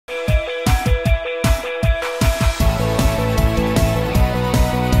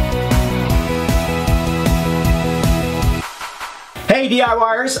Hey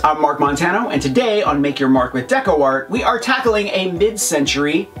DIYers, I'm Mark Montano, and today on Make Your Mark with DecoArt, we are tackling a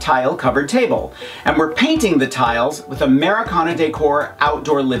mid-century tile-covered table. And we're painting the tiles with Americana Decor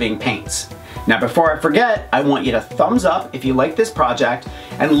Outdoor Living paints. Now before I forget, I want you to thumbs up if you like this project,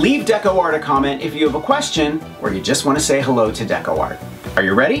 and leave DecoArt a comment if you have a question, or you just want to say hello to DecoArt. Are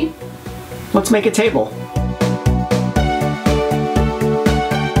you ready? Let's make a table.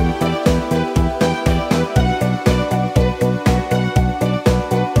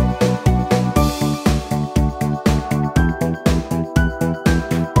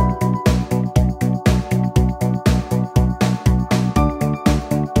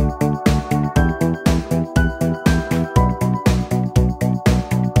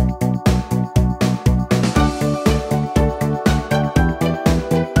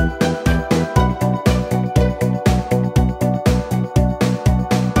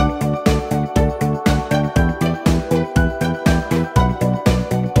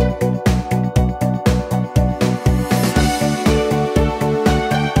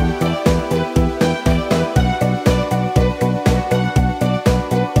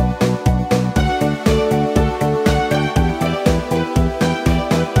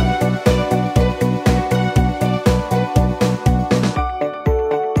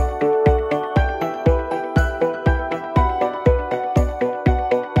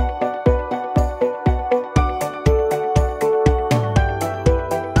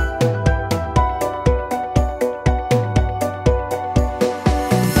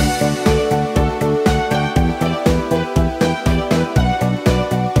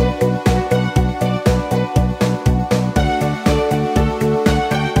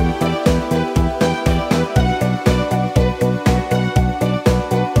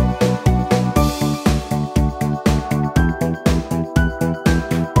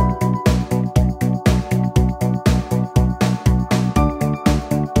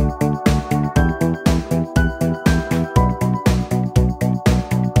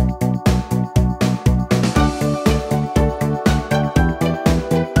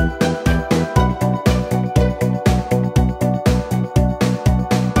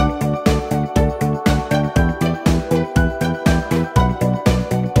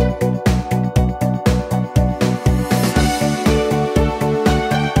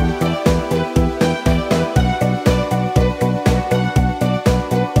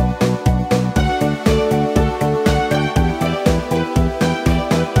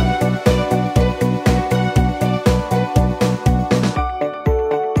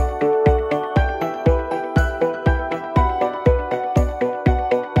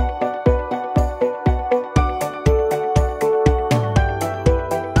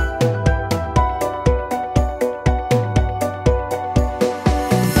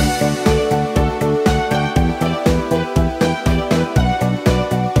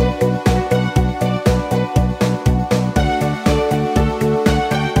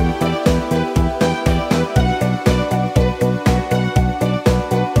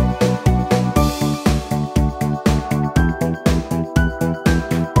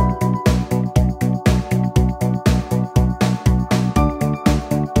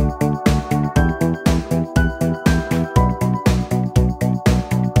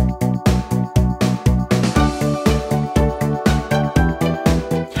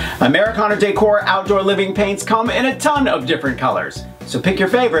 Americana Decor Outdoor Living paints come in a ton of different colors. So pick your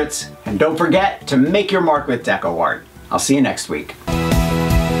favorites, and don't forget to make your mark with DecoArt. I'll see you next week.